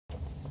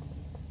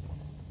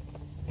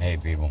Hey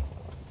people,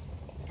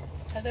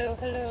 Hello,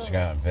 hello.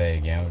 Scott and Faye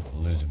again with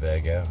Lose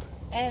Vego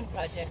And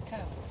Project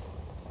Town.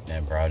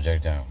 and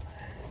Project Home.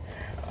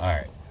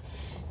 Alright,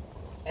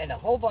 And a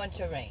whole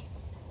bunch of rain.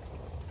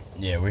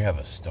 yeah, we have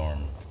a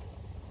storm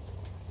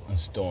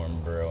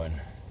brewing.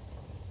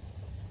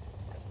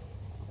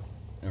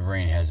 The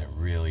rain hasn't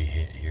really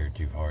hit here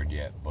too hard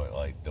yet, but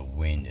like the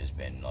wind has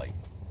been like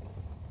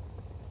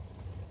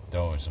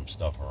throwing some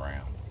stuff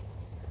around.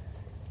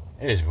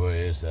 It is what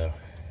it is though.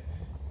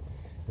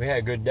 We had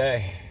a good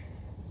day.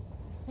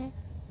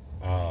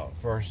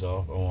 First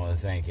off, I want to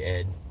thank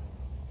Ed,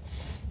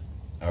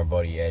 our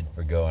buddy Ed,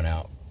 for going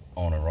out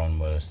on a run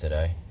with us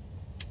today.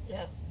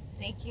 Yeah.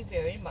 Thank you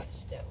very much.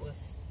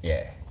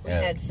 Yeah, We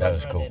had fun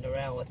was running cool.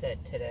 around with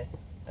Ed today.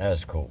 That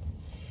was cool.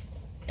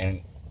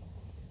 And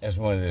that's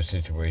one of those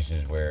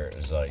situations where it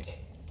was like,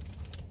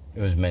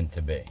 it was meant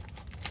to be.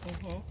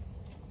 Mm-hmm.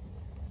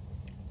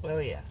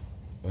 Well, yeah.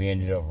 We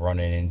ended up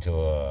running into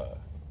a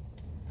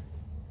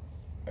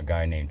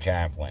guy named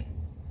Chaplin.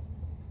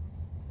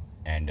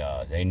 And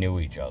they knew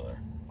each other.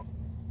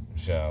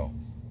 So,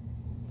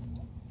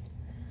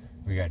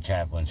 we got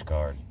Chaplin's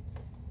card.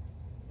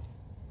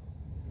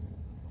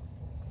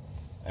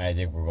 And I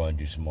think we're going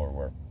to do some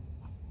more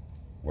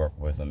work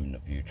with him in the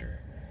future.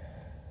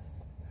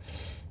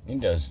 He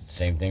does the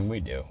same thing we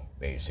do,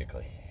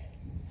 basically.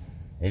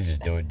 They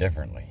just do it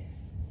differently.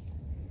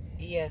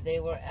 Yeah, they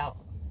were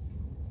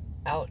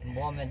out in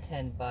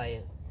Wilmington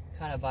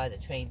kind of by the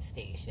train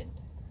station.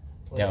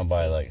 Down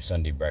by like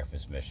Sunday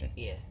breakfast mission.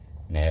 Yeah.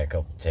 And they had a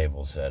couple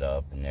tables set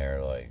up and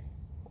they're like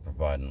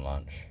providing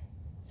lunch.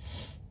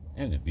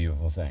 It was a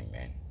beautiful thing,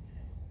 man.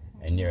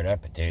 And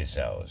that potato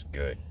salad was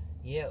good.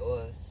 Yeah, it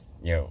was.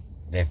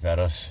 They fed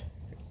us.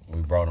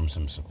 We brought them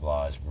some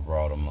supplies. We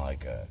brought them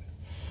like a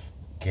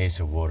case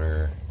of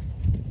water,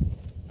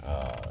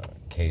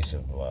 case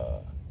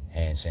of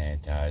hand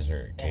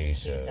sanitizer, a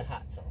case of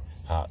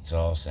hot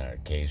sauce, and a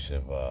case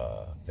of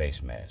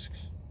face masks.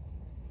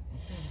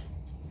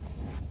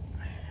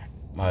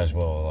 Might as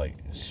well like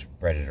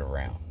spread it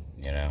around,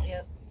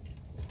 Yep.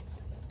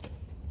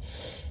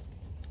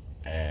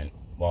 And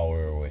while we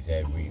were with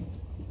Ed, we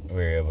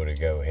were able to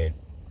go hit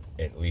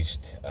at least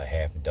a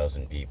half a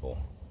dozen people.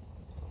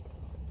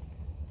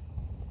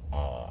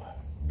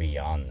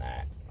 Beyond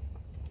that.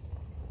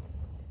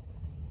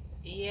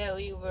 Yeah,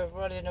 we were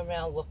running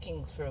around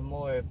looking for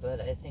more, but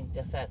I think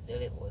the fact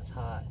that it was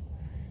hot,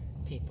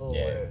 people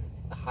were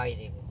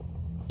hiding.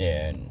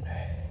 Yeah, and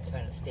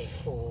trying to stay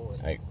cool.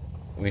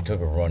 We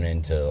took a run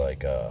into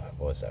like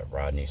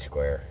Rodney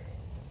Square,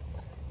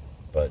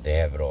 but they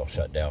have it all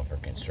shut down for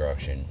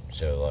construction.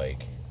 So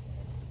like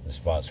the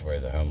spots where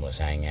the homeless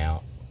hang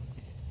out,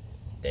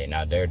 they're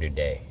not there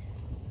today.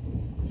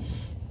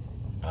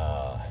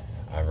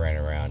 I ran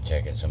around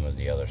checking some of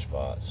the other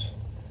spots.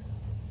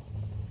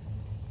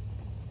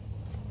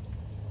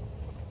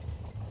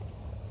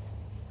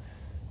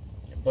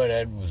 But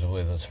Ed was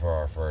with us for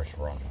our first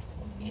run.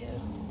 Yeah.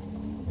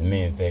 And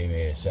me and Faye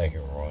made a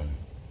second run.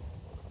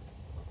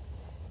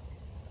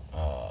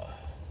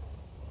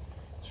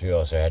 So we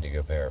also had to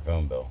go pay our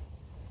phone bill.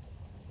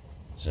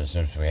 So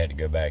since we had to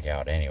go back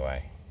out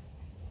anyway,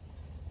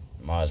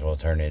 might as well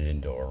turn it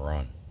into a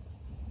run.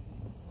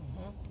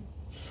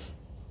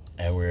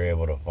 And we were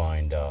able to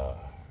find the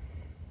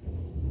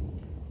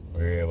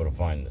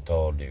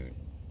tall dude,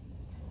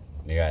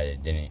 the guy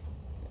that didn't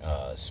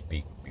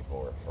speak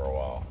before for a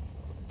while.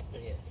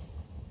 Yes.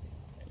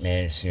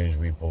 Man, as soon as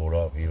we pulled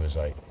up, he was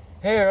like,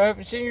 "Hey, I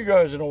haven't seen you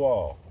guys in a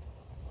while."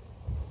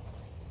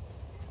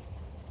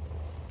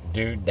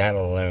 Dude, that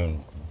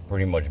alone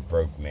pretty much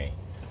broke me.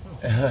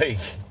 Like,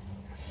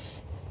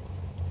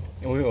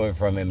 we went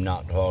from him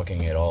not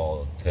talking at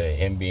all to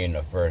him being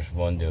the first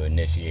one to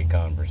initiate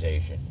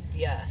conversation.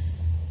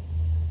 Yes.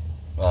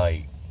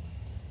 Like,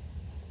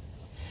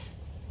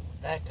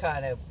 that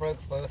kind of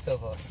broke both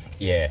of us.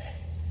 Yeah.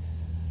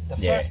 The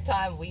first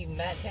time we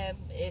met him,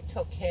 it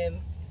took him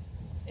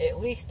at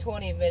least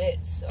 20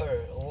 minutes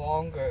or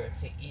longer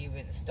to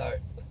even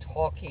start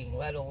talking,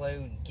 let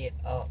alone get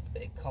up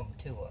and come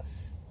to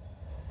us.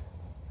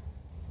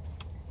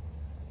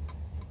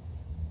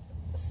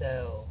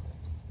 So,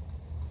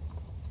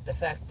 the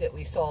fact that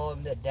we saw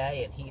him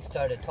today and he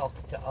started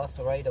talking to us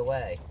right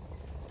away,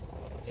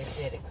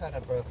 it kind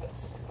of broke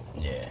us.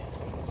 Yeah.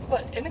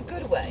 But in a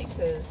good way,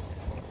 because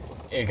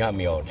It got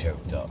me all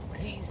choked up.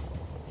 he's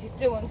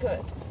doing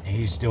good.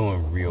 He's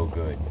doing real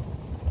good.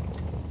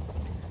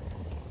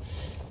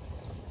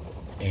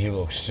 And he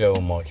looks so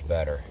much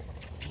better.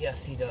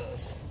 Yes, he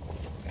does.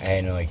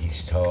 And like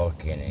he's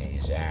talking and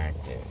he's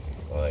active.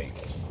 Like,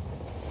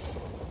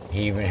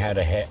 he even had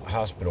a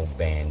hospital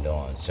band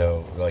on.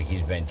 So like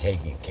he's been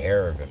taking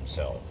care of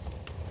himself.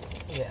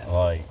 Yeah.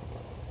 Like,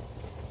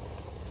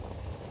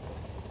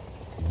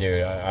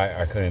 dude,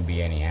 I couldn't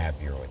be any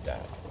happier with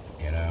that,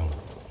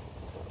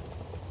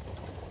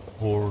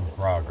 Forward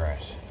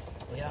progress,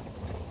 Yeah.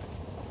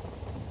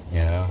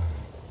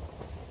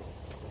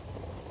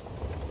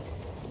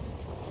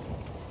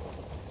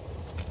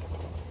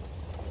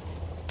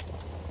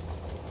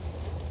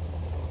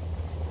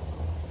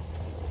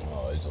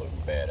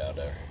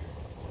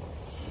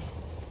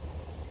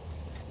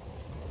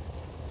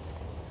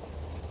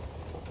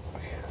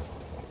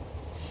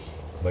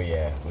 But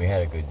yeah, we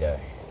had a good day.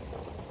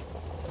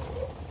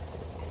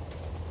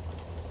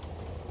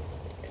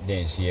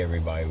 Didn't see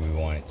everybody we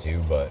wanted to,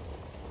 but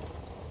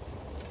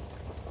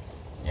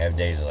you have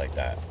days like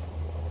that.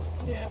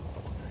 Yeah.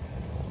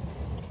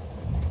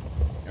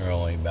 We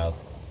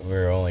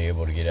were only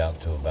able to get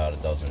out to about a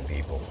dozen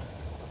people.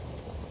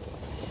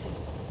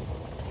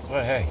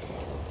 But hey,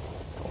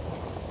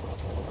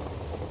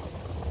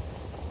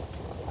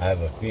 I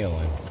have a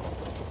feeling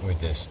with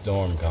this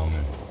storm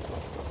coming,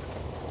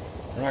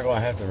 we're not going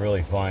to have to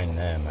really find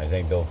them. I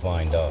think they'll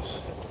find us.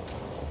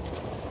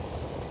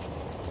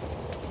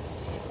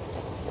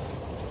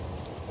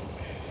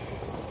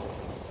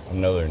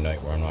 Another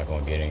night where I'm not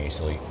going to get any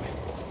sleep.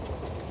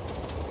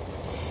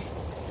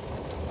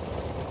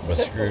 But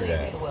screw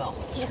that.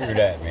 Screw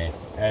that, man.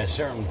 At a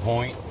certain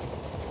point,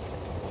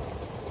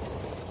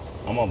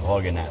 I'm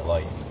unplugging that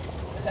light.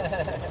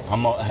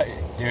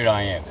 Dude,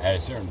 I am. At a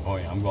certain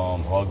point, I'm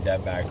going to unplug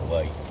that back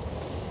light.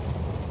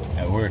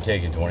 And we're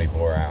taking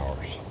 24 hours.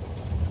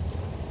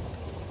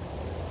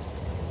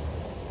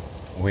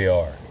 We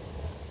are.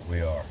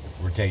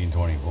 We're taking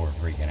 24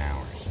 freaking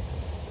hours.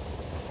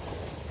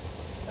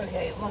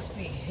 Okay, it must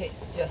be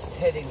just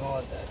hitting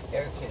on the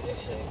air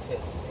conditioning,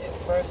 because at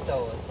first I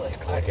was like...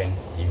 Clicking,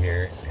 you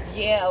hear it?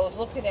 Yeah, I was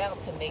looking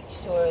out to make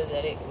sure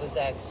that it was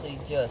actually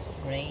just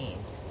rain.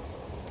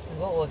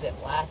 What was it,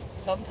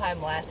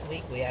 sometime last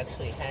week we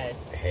actually had...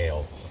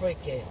 Hail.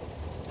 Freaking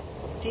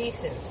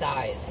decent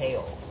size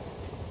hail.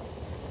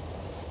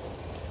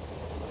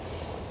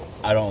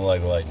 I don't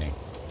like lightning.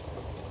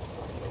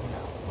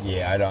 No.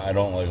 Yeah, I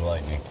don't like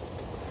lightning.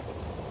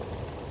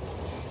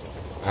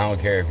 I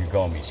don't care if you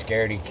call me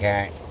scaredy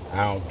cat.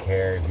 I don't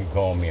care if you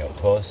call me a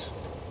puss.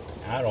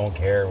 I don't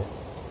care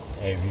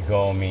if you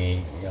call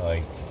me,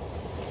 like...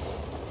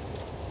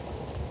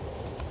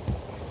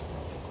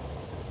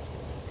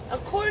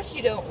 Of course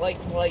you don't like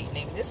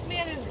lightning. This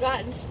man has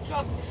gotten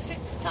struck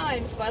 6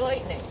 times by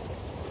lightning.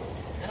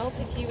 I don't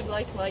think he would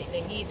like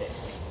lightning either.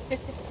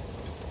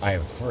 I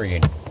am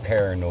freaking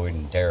paranoid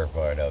and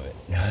terrified of it.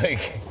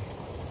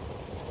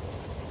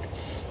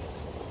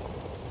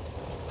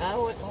 I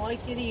wouldn't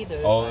like it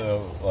either.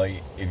 Although,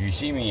 like, if you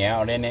see me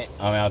out in it,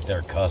 I'm out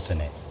there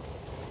cussing it.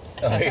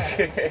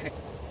 Like,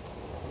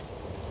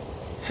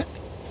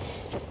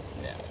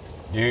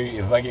 dude,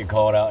 if I get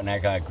caught out in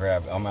that kind of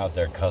crap, I'm out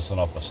there cussing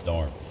up a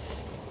storm.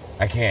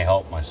 I can't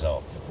help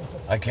myself.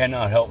 I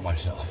cannot help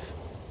myself.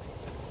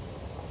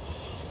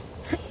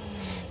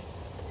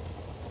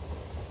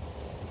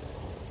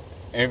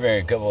 There's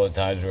been a couple of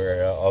times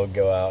where I'll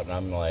go out and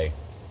I'm like,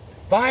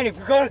 fine, if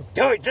you're going to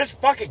do it, just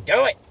fucking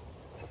do it.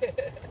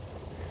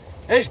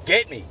 Just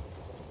get me.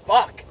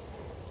 Fuck.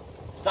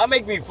 Stop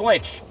making me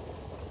flinch.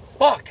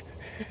 Fuck.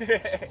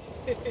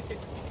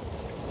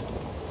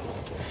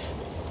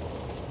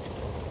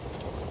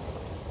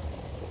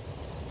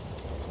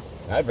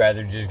 I'd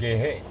rather just get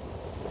hit.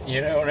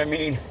 You know what I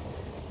mean?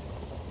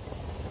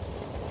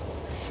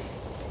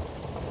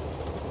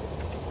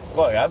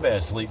 Fuck, I've been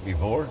asleep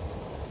before.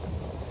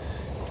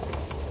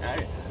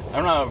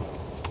 I'm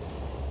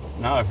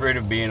not afraid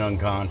of being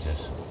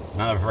unconscious.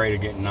 Not afraid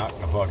of getting knocked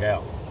the fuck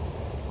out.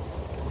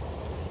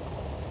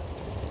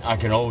 I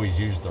can always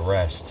use the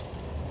rest.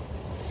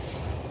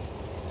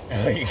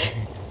 Like,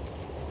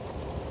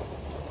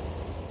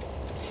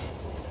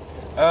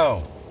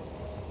 oh.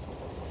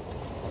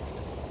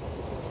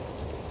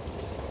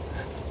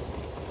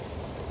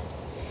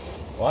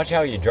 Watch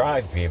how you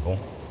drive, people.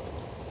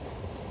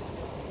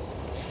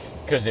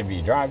 Because if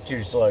you drive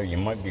too slow, you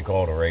might be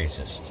called a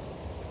racist.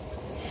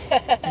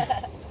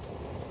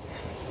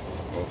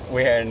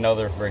 We had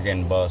another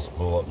friggin' bus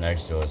pull up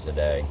next to us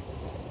today.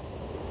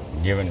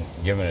 Giving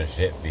a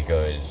shit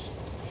because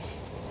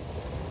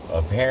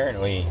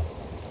apparently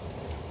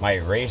my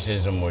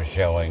racism was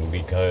showing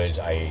because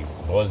I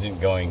wasn't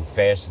going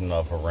fast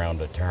enough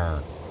around a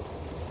turn.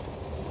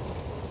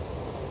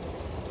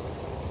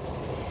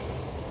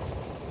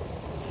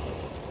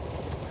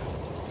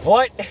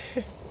 What?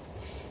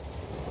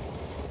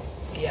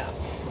 Yeah.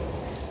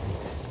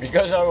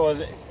 Because I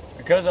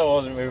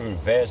wasn't moving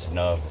fast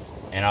enough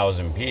and I was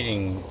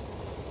impeding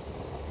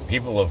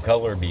people of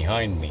color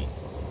behind me.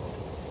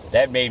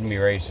 That made me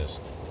racist.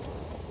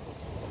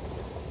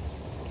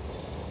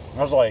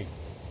 I was like,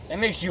 that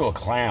makes you a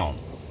clown.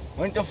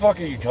 What the fuck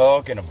are you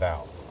talking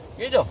about?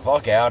 Get the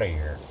fuck out of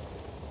here.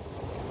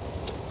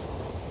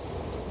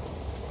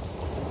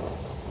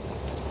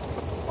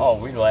 Oh,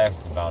 we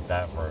laughed about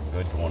that for a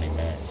good 20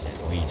 minutes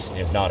at least,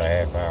 if not a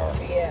half hour.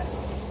 Yeah.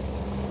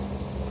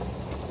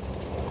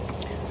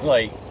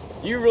 Like,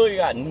 you really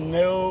got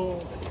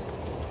no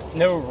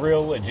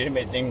real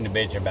legitimate thing to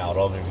bitch about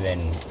other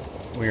than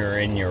we were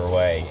in your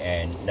way,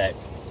 and that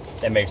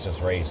makes us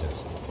racist.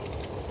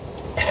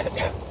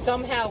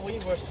 Somehow we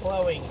were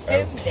slowing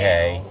him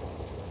Okay. down.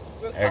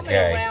 We're coming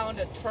around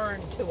a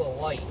turn to a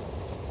light.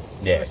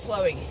 Yeah. We're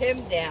slowing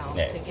him down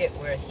to get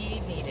where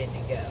he needed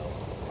to go.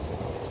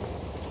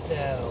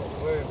 So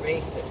we're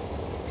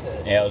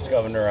racist. Yeah, I was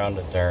coming around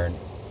the turn,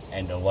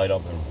 and the light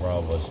up in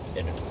front of us,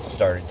 it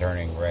started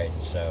turning red,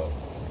 so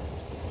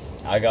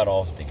I got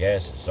off the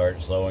gas and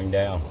started slowing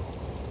down.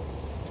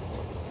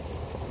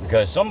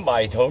 Because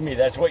somebody told me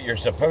that's what you're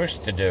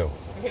supposed to do.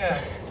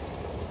 Yeah.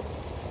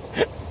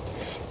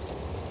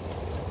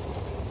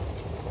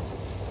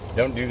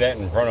 Don't do that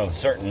in front of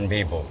certain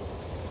people.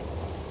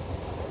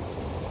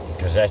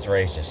 Because that's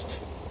racist.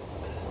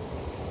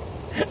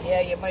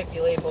 Yeah, you might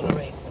be labeled a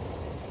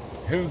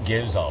racist. Who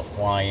gives a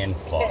flying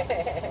fuck?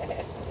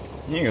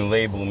 You can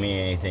label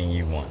me anything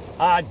you want.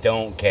 I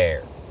don't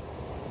care.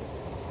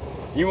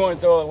 You want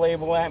to throw a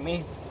label at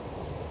me?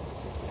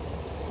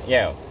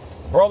 Yeah.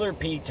 Brother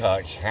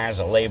P-Touch has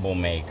a label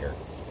maker.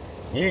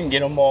 You can get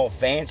them all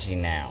fancy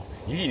now.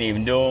 You can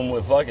even do them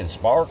with fucking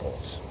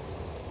sparkles.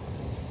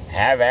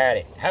 Have at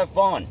it. Have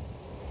fun.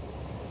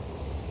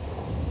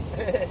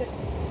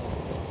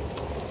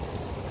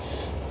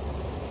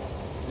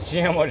 See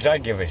how much I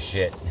give a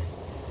shit.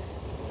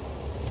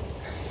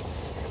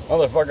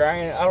 Motherfucker,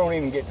 I don't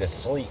even get to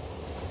sleep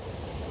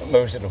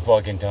most of the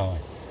fucking time.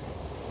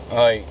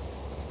 Like,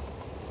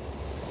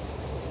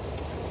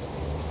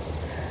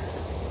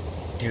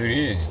 dude, it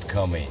is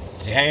coming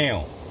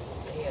down.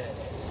 Yeah, it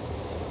is.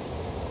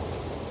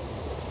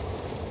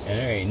 And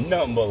there ain't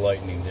nothing but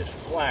lightning just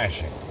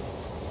flashing.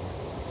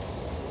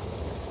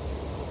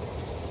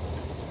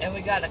 And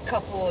we got a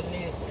couple of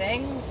new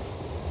things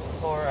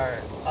for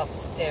our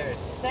upstairs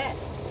set.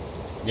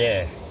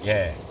 Yeah,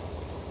 yeah.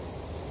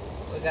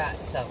 We got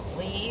some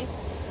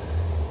leaves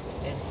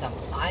and some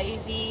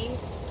ivy.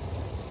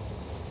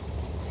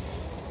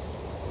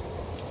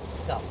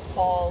 Some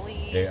fall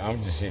leaves. Dude, I'm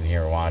just sitting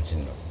here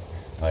watching.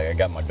 Like, I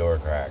got my door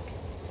cracked.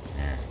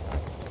 Yeah.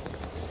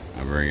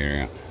 I'm bringing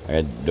it out. I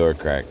had the door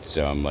cracked,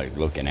 so I'm like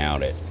looking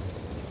out it.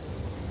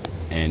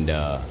 And,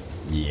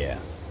 yeah.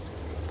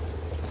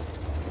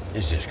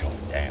 It's just going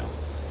down.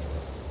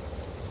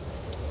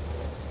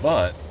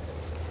 But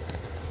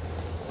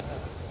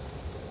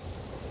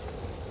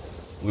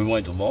we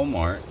went to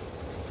Walmart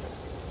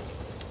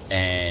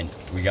and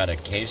we got a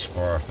case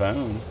for our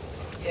phone.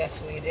 Yes,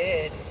 we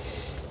did.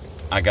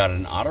 I got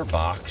an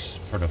OtterBox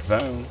for the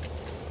phone.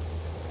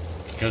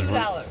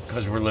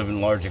 Because we're living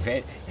large and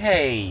fancy.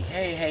 Hey.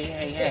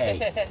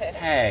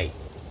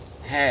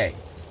 Hey.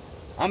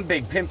 I'm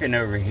big pimping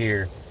over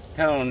here.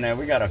 Telling them that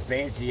we got a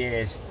fancy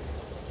ass.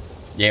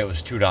 Yeah, it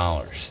was $2.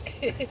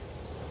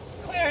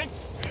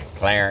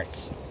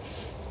 Clarence.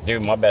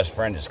 Dude, my best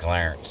friend is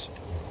Clarence.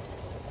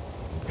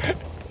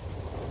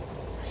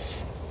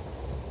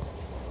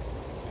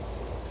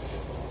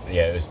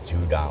 Yeah, it was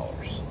 $2.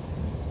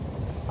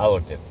 I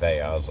looked at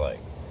Faye, I was like,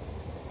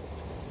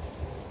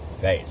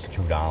 Faye, it's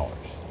 $2.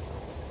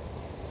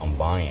 I'm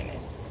buying it.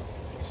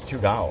 It's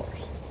 $2.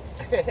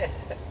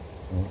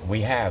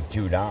 We have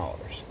 $2.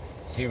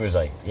 She was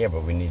like, yeah,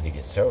 but we need to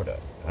get soda.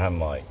 And I'm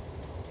like,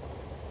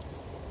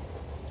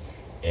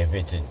 if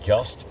it's a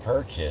just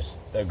purchase,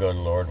 the good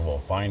Lord will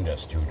find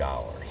us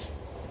 $2.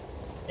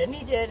 And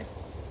he did.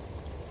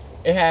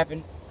 It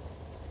happened.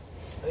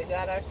 We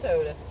got our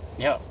soda.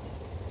 Yep.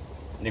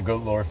 The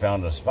good Lord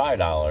found us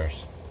 $5.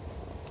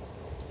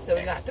 So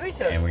we got 3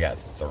 sodas. And we got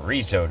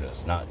 3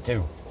 sodas, not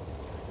 2.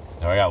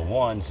 So I got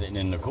 1 sitting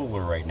in the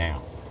cooler right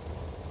now.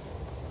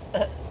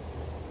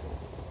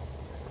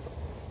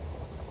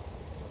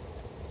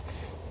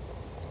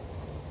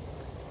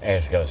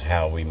 Ask us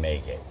how we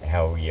make it,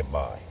 how we get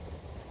by.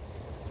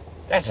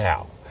 That's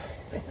how.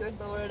 The good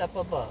Lord up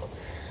above.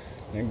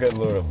 The good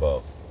Lord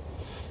above.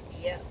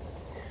 Yep.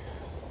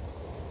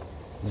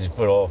 Just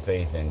put all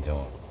faith into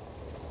him.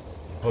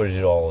 Put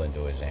it all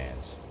into his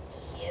hands.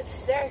 Yes,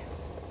 sir.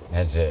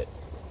 That's it.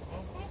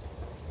 Mm-hmm.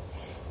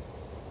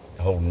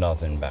 Hold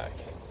nothing back.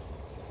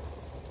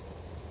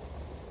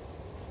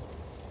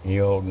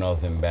 You hold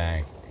nothing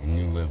back and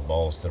you live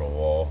balls to the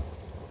wall,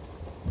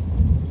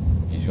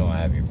 he's gonna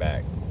have your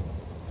back.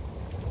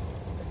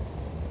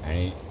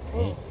 And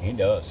he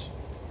does.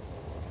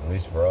 At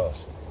least for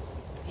us.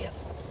 Yep.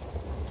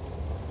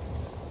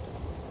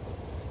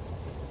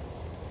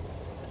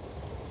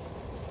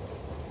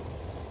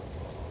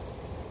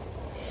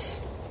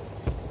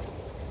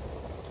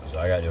 So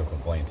I got no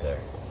complaints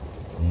there.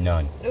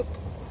 None. Nope.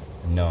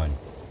 None.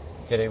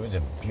 Today was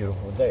a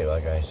beautiful day,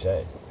 like I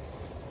said.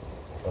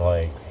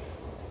 Like,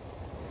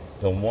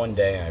 the one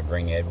day I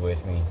bring Ed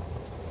with me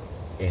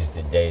is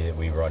the day that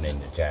we run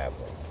into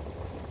Chaplin.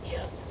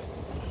 Yeah.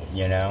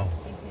 You know?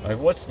 Like,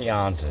 what's the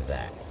odds of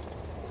that?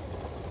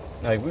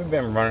 Like, we've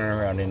been running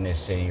around in this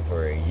city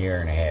for a year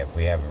and a half.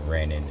 We haven't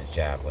ran into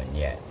Chaplin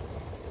yet.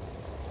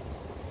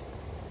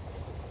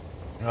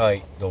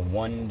 Like, the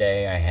one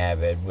day I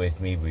have Ed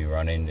with me, we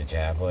run into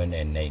Chaplin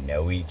and they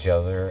know each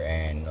other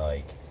and,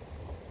 like,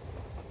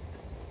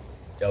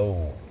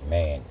 oh,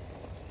 man.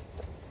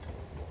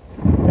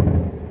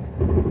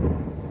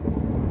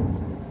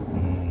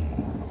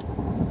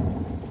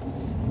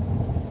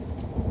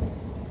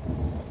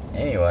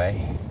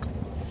 Anyway,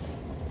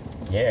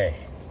 yeah,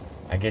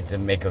 I get to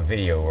make a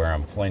video where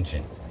I'm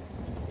flinching.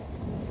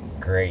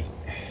 Great.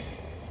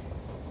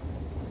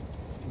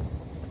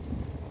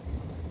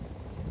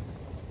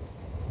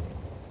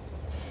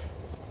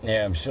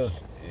 Yeah,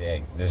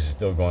 this is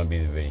still going to be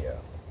the video.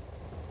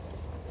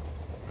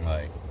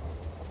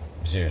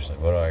 Seriously,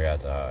 what do I got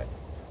to hide?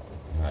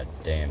 Not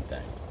a damn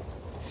thing.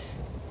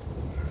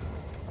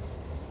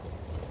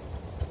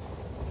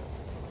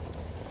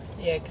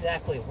 Yeah,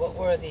 exactly. What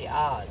were the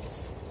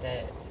odds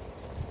that,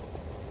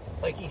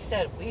 like you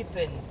said, we've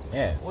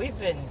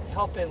been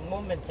helping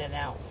Wilmington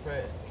out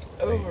for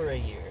over a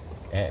year.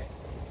 Yeah.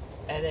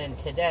 And then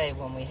today,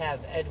 when we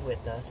have Ed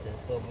with us, is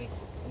when we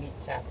meet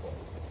Chaplin.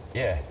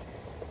 Yeah.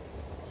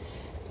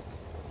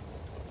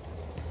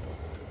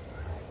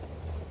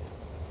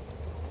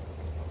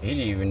 He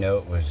didn't even know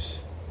it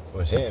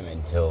was him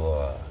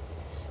until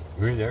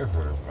we were there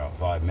for about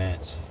 5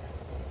 minutes.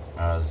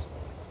 I was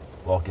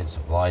walking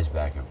supplies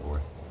back and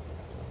forth.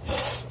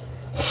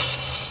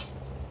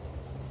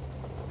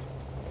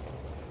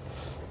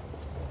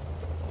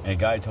 And the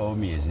guy told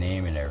me his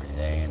name and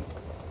everything, and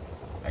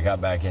I got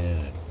back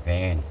into the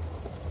van,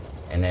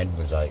 and Ed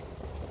was like,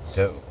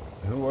 "So,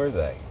 who were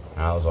they?"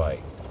 And I was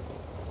like,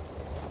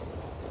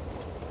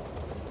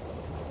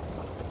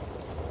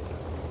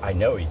 "I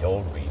know he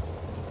told me."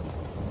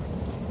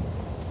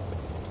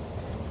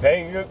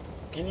 "Hey,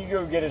 can you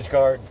go get his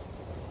card?"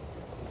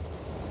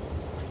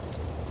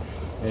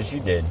 And she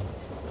did.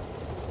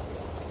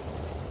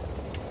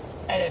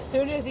 And as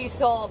soon as he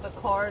saw the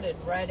card and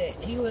read it,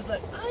 he was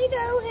like, "I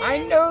know him. I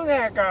know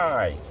that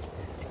guy."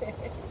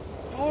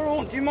 "Hold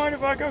on, do you mind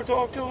if I go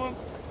talk to him?"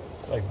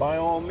 Like, by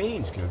all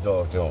means, go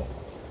talk to him.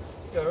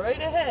 Go right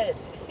ahead."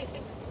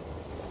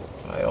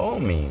 By all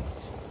means.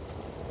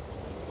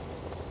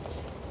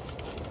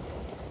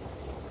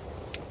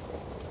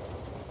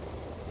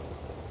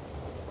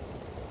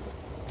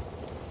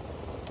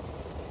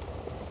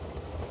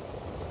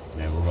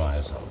 Man, we're gonna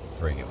have some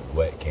freaking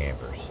wet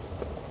campers.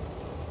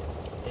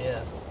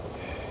 Yeah.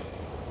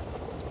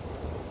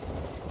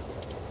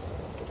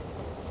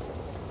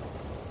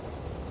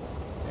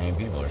 And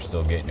people are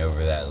still getting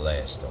over that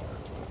last storm.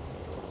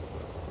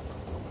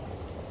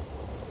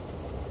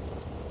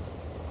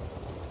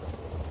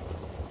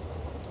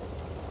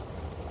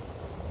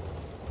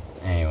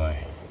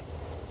 Anyway.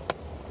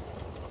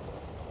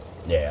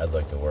 Yeah, I'd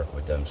like to work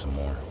with them some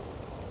more.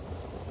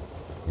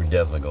 We're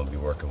definitely going to be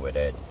working with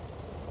Ed.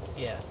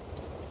 Yeah.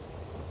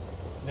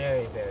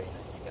 Very, very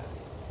nice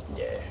guy.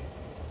 Yeah.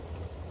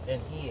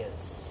 And he is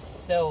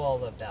so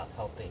all about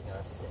helping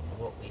us and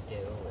what we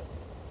do.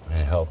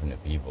 And helping the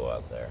people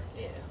out there.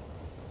 Yeah.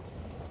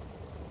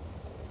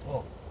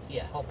 Well,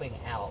 yeah, helping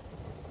out.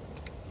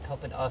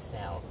 Helping us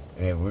out.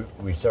 And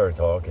we started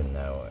talking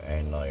though,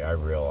 and like I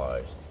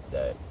realized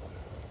that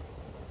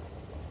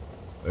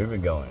we've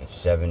been going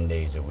 7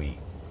 days a week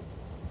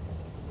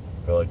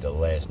for like the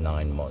last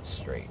 9 months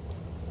straight.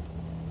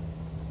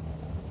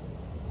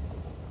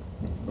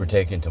 We're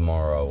taking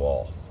tomorrow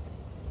off.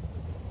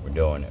 We're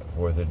doing it.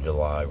 4th of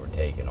July, we're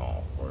taking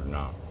off. We're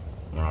not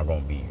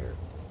going to be here.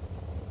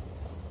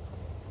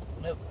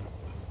 Nope.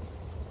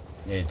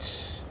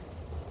 It's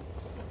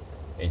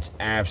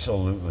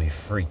absolutely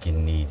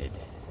freaking needed.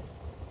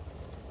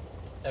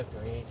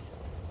 Agreed.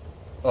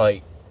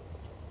 Like,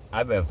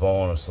 I've been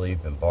falling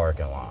asleep in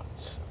parking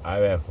lots.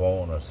 I've been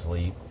falling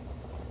asleep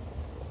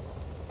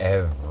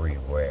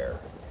everywhere.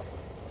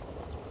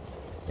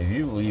 If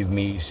you leave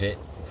me sit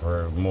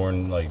for more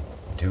than like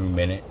 2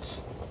 minutes,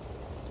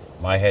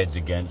 my head's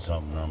against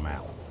something, I'm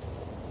out.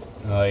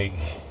 Like,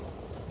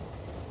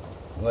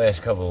 the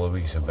last couple of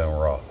weeks have been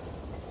rough.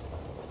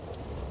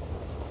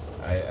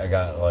 I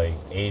got like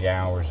 8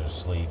 hours of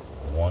sleep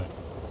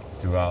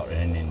throughout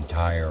an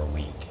entire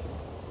week.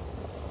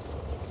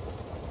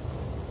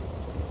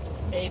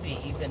 Maybe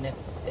even if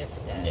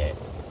that. Yeah.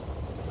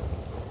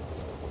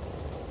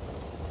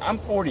 I'm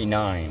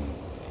 49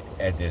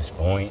 at this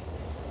point.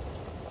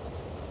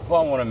 If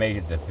I want to make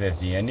it to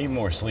 50, I need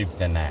more sleep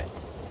than that.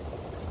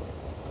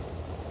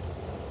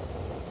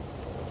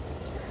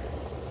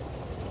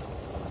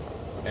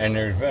 And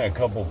there's been a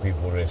couple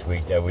people this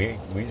week that we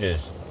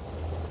just,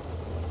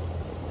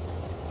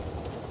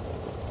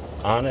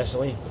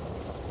 honestly,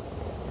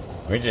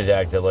 we just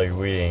acted like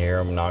we didn't hear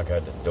them knock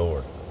at the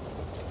door.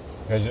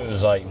 Because it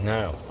was like,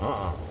 no,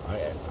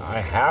 I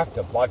have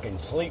to fucking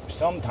sleep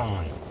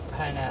sometime.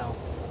 I know.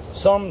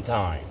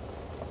 Sometime.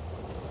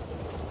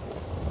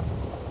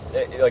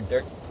 Like,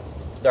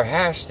 there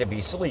has to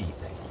be sleep.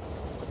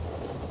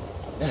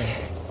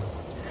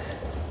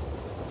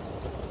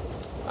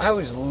 I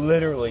was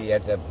literally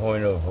at that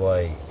point of,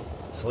 like,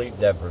 sleep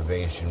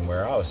deprivation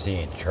where I was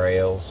seeing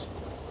trails.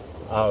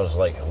 I was,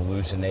 like,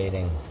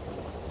 hallucinating.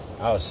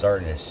 I was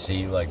starting to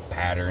see, like,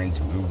 patterns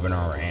moving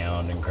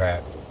around and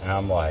crap. And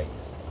I'm like,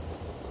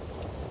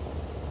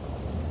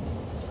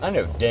 I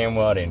know damn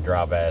well I didn't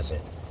drop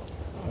acid.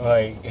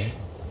 Like,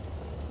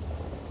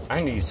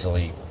 I need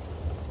sleep.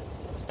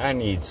 I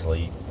need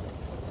sleep.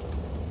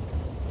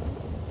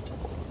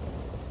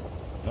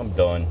 I'm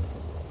done.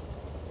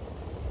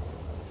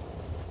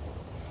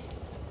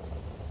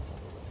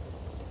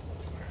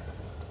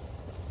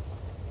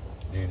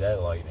 Dude,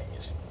 that lightning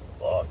is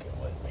fucking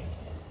with me.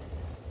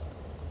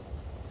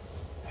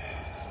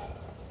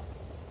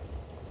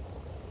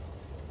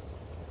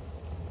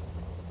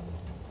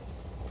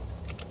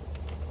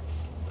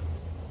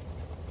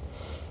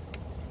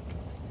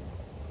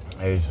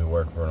 I used to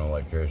work for an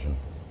electrician.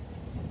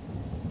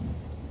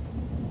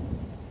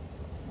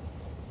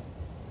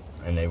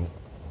 And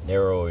they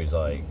were always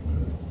like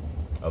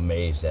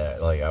amazed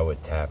that like I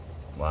would tap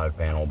live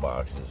panel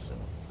boxes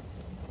and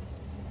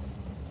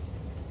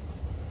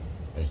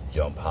just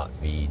jump hot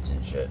feeds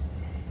and shit.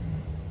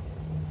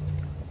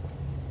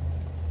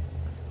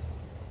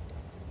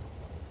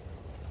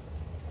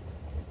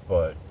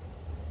 But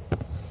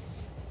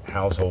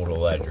household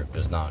electric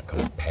does not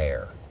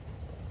compare.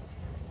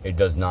 It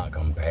does not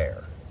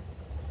compare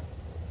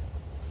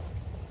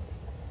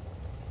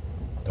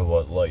to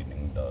what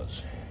lightning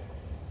does.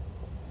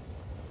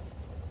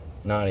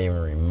 Not even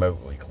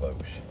remotely close.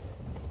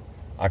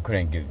 I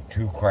couldn't give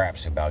two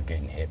craps about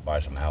getting hit by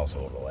some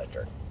household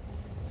electric.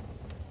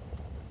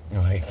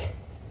 Like,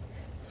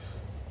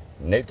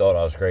 they thought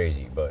I was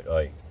crazy, but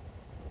like,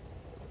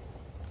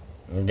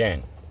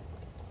 again,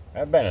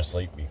 I've been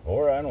asleep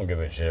before. I don't give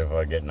a shit if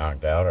I get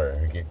knocked out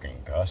or get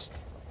concussed.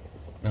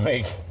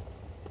 Like,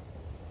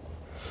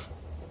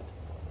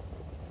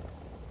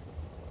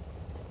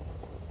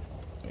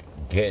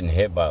 getting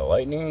hit by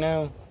lightning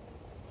now?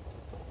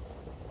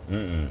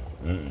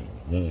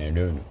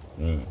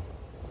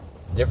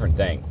 Different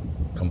thing.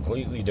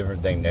 Completely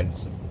different thing.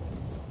 That's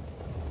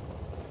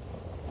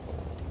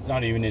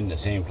not even in the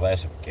same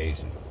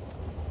classification.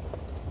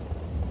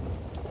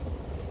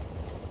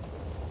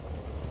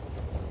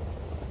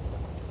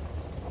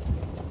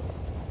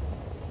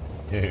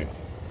 Dude,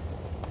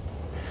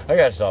 I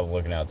gotta stop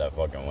looking out that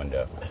fucking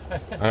window.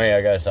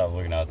 I gotta stop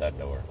looking out that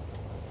door.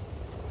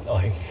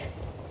 Like,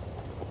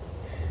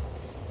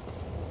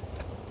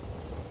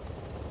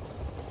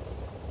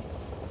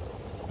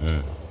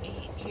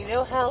 you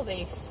know how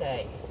they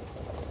say,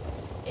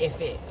 if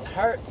it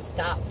hurts,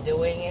 stop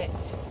doing it?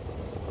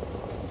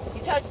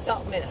 You touch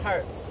something, it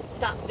hurts.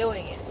 Stop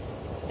doing it.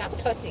 Stop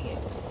touching it.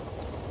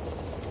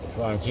 That's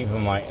why I'm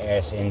keeping my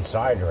ass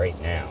inside right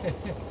now.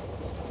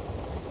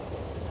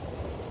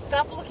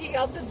 Stop looking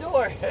out the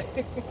door.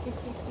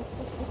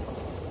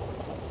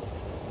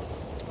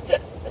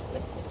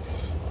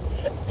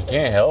 I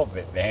can't help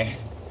it, man.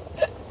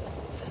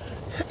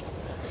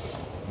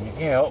 You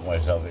can't help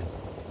myself.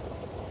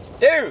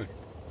 Dude!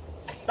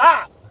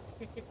 Stop!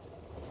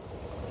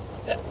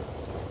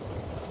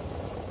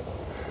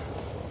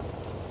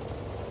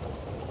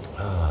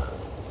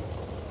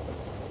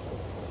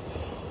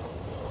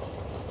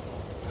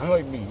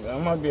 I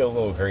might be a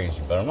little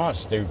crazy, but I'm not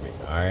stupid,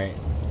 alright?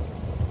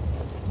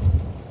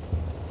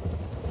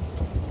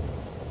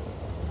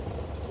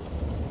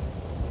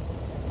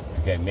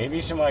 Okay,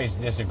 maybe somebody's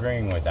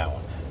disagreeing with that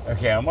one.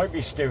 Okay, I might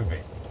be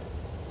stupid.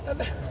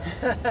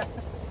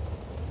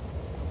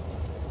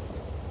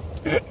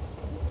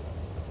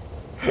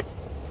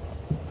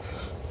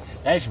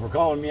 Thanks for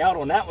calling me out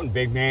on that one,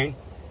 big man.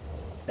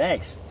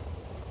 Thanks.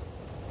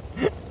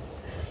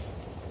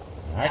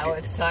 Now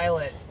it's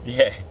silent.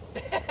 Yeah.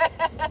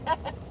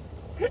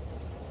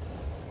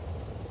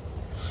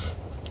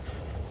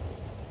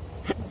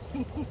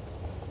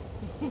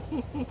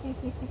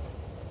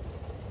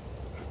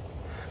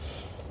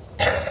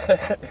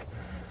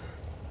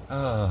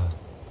 Oh.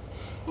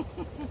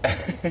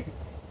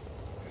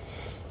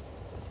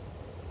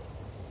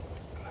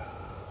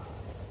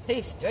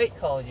 He straight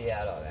called you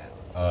out on that.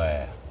 Oh,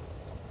 yeah.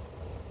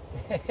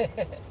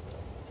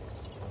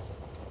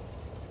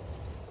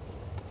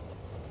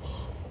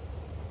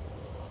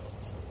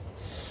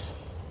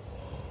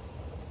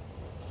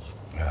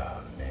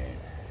 Oh, man.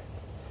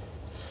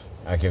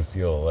 I can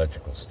feel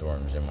electrical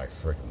storms in my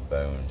freaking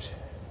bones.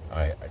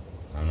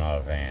 I'm not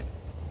a fan.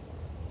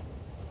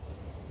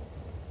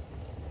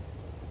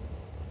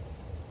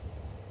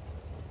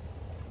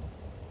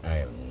 I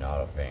am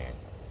not a fan.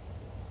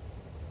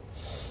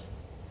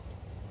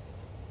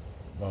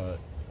 But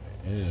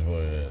it is what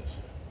it is.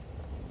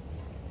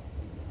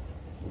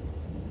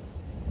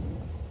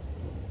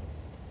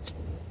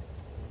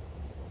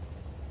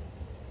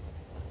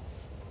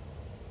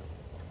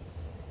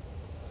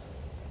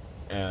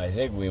 And I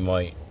think we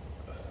might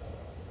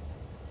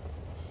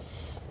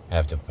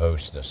have to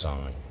post a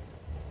sign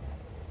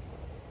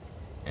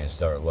and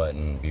start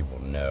letting people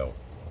know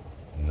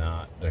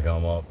not to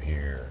come up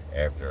here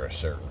after a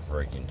certain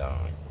freaking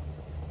time.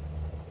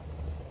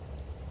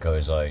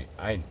 Because, like,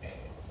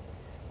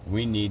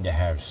 we need to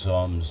have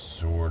some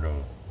sort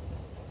of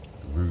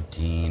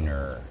routine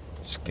or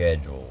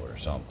schedule or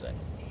something.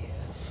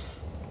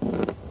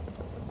 Yeah.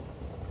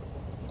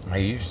 I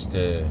used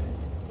to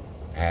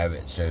have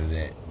it so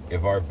that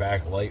if our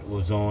back light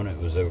was on, it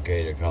was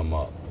okay to come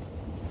up.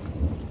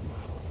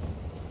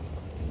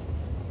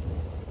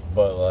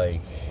 But,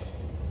 like,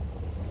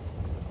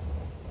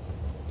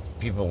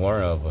 people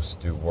learn of us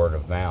through word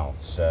of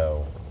mouth,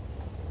 so,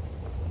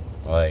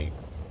 like,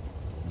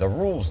 the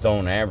rules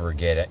don't ever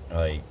get,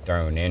 like,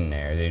 thrown in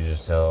there. They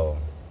just tell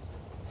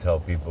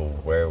people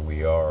where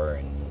we are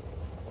and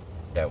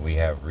that we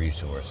have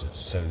resources,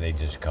 so they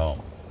just come.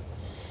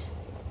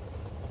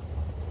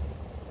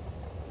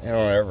 They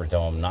don't ever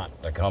tell them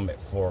not to come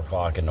at 4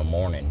 o'clock in the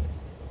morning.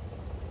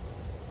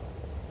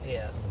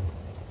 Yeah.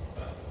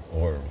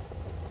 Or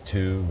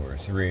 2 or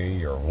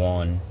 3 or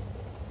 1.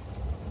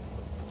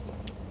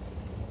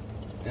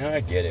 And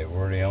I get it.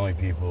 We're the only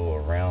people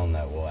around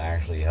that will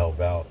actually help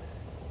out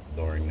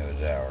during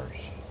those hours.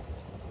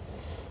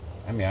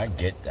 I mean, I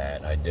get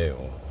that. I do.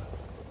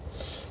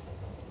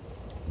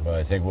 But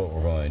I think what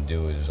we're going to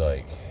do is,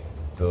 like,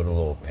 build a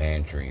little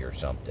pantry or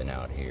something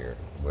out here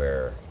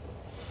where,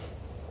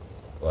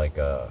 like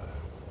a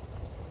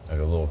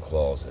little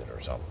closet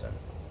or something.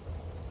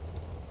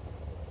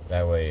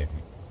 That way, if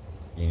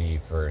you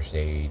need first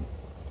aid,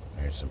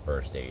 there's some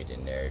first aid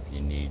in there. If you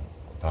need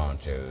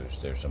ponchos,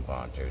 there's some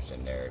ponchos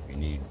in there. If you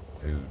need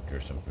food,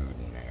 there's some food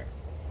in there.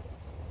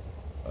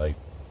 Like,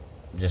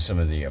 just some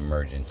of the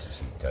emergency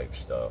type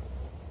stuff.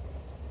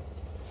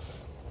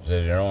 So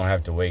they don't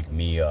have to wake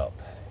me up.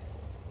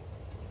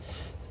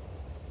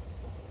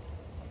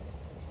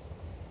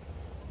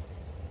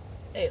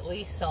 At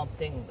least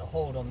something to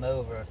hold them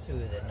over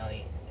through the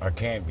night. I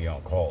can't be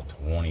on call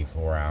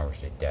 24 hours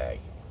a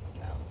day.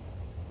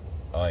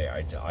 No.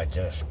 I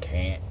just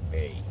can't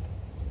be.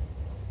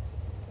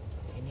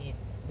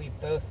 We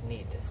both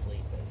need to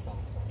sleep at some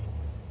point.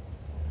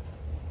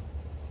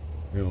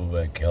 People have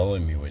been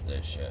killing me with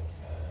this shit.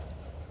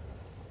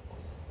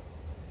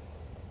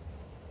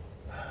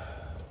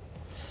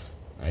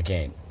 I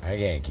can't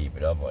keep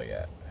it up like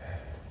that.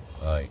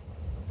 Like,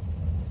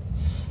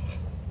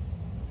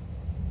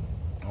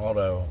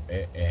 although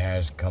it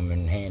has come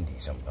in handy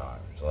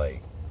sometimes.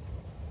 Like,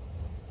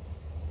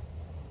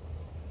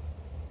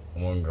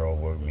 one girl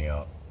woke me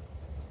up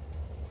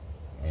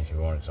and she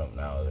wanted something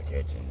out of the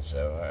kitchen,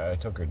 so I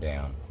took her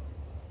down.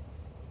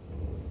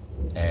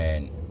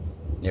 And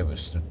it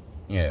was,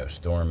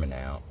 storming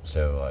out.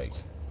 So, like,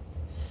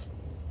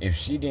 if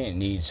she didn't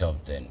need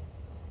something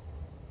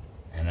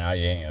and I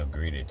didn't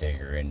agree to take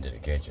her into the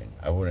kitchen,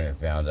 I wouldn't have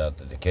found out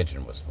that the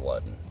kitchen was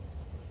flooding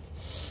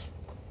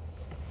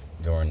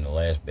during the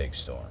last big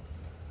storm.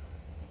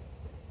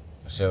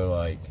 So,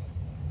 like,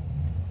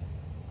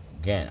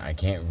 again, I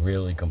can't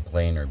really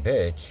complain or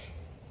bitch,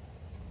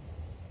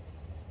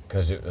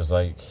 because it was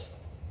like,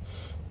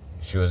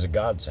 she was a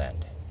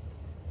godsend.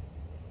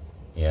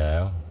 You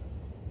know?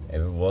 If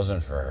it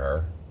wasn't for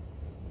her,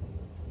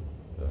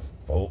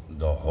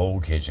 the whole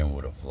kitchen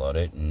would have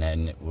flooded, and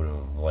then it would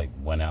have, like,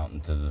 went out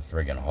into the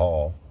friggin'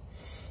 hall.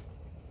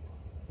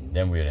 And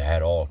then we'd have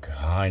had all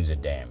kinds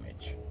of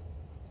damage.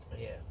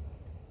 Yeah.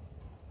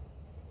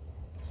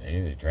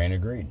 See, the train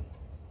agreed.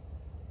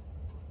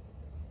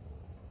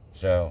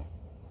 So,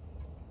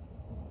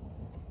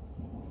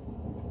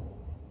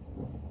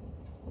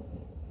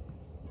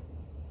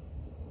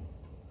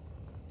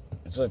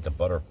 it's like the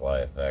butterfly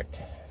effect.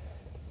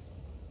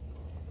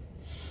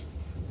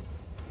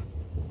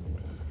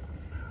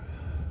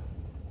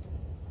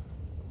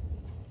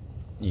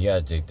 You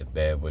gotta take the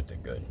bad with the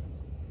good.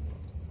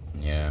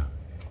 Yeah.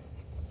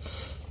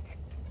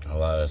 A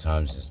lot of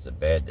times it's the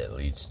bad that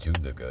leads to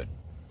the good.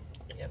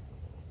 Yep.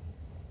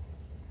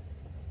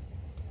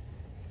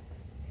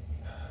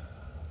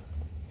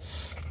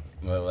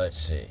 Well,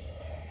 let's see.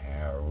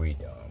 How are we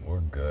doing? We're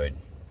good.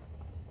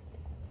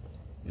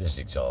 Just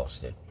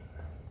exhausted.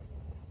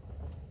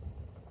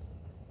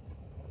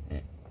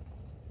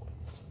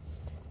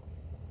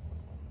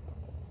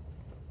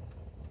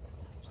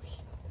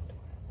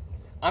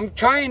 I'm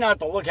trying not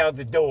to look out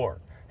the door.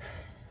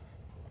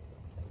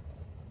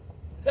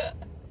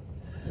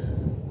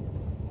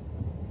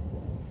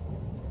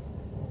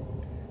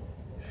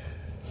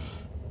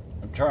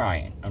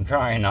 I'm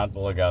trying not to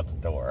look out the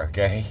door,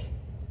 okay?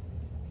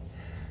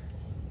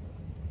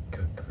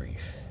 Good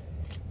grief.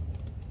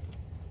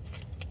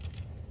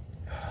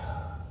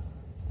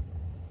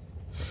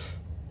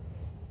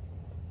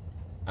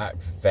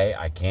 Faye,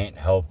 I can't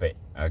help it,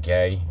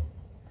 okay?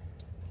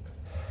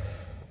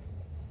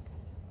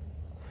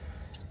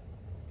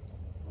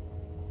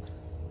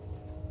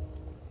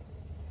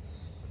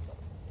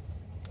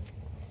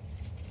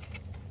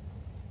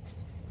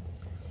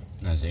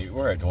 See,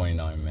 we're at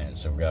 29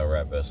 minutes, so we gotta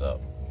wrap this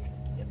up.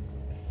 Yep.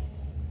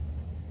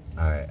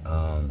 Alright,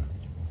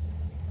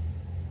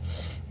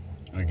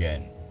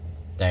 again,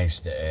 thanks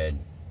to Ed,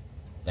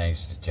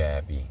 thanks to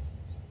Chappie,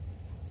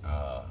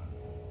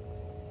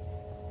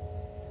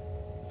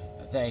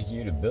 thank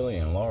you to Billy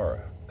and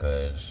Laura,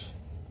 because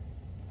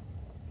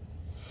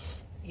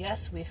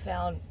yes, we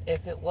found,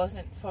 if it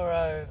wasn't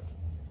for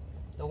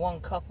the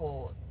one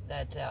couple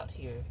that's out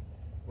here,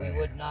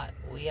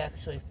 we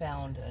actually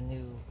found a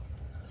new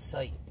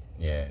site.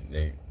 Yeah,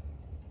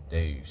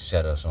 they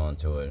set us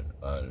onto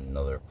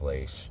another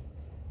place,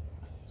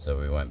 so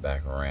we went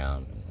back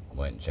around and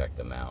went and checked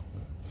them out.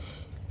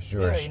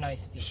 Very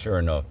nice people. Sure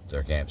enough,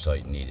 their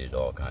campsite needed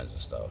all kinds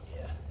of stuff.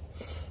 Yeah.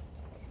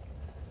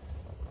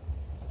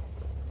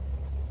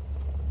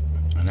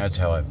 And that's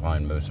how I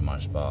find most of my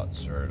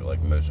spots, or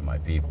like most of my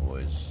people,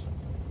 is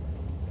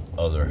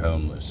other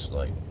homeless,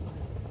 like,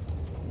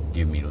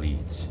 give me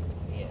leads.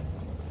 Yeah.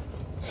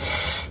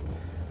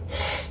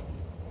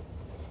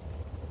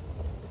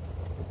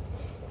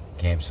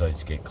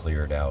 Campsites get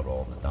cleared out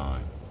all the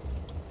time.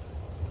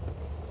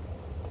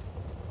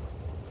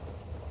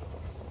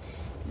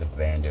 the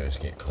vandos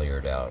get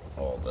cleared out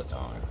all the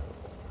time.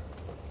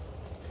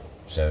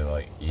 So,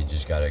 like, you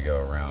just gotta go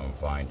around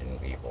finding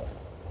people.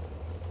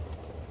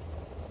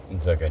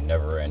 It's like a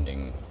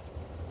never-ending,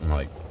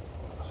 like,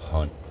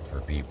 hunt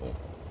for people.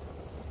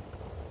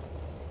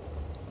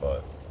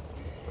 But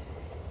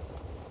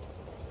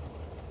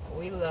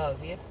we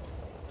love you.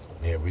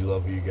 yeah, we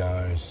love you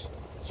guys.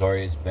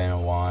 Sorry it's been a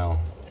while.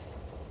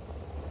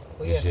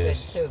 We have been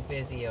so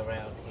busy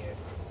around here.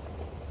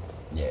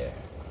 Yeah.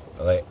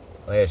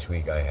 Last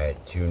week I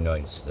had 2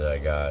 nights that I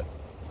got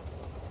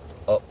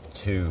up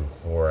to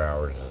 4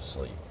 hours of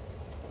sleep.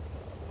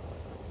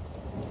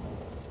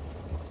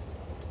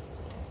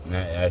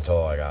 That's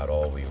all I got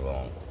all week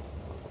long.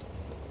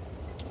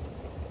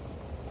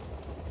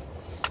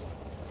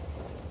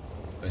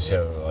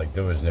 So, like,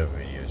 there was no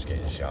videos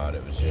getting shot.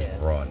 It was just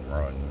run,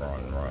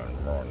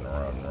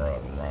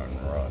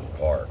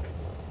 park.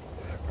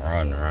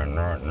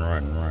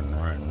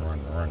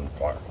 Run,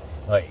 park.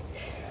 Like,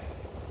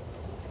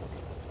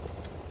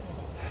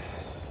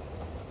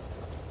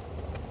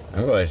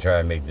 I'm going to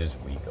try to make this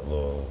week a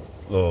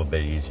little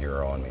bit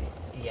easier on me.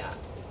 Yeah.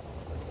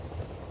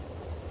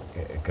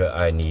 'Cause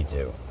I need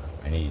to.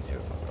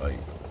 Like,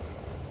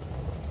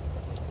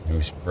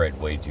 I'm spread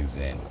way too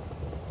thin.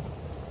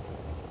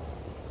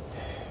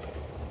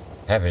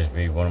 Happens to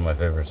be one of my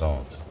favorite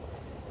songs.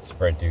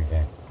 Spread too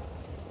thin.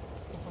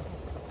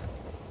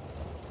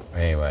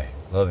 Anyway,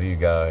 love you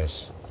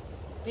guys.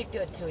 Be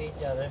good to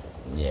each other.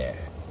 Yeah,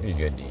 be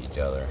good to each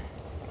other.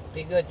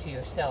 Be good to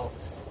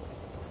yourselves.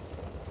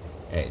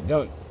 Hey,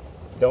 don't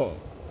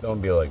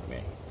be like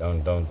me.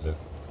 Don't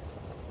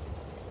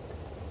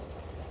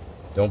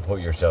put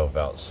yourself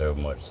out so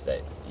much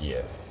that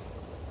you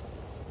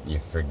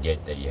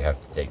forget that you have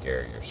to take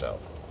care of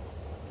yourself.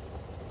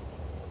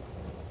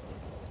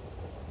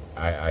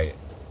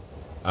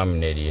 I'm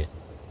an idiot.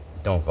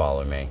 Don't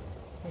follow me.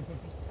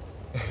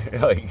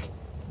 Like,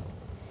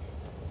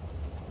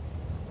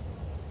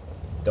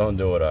 don't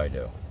do what I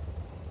do.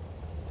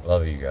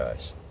 Love you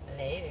guys.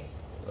 Later.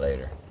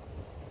 Later.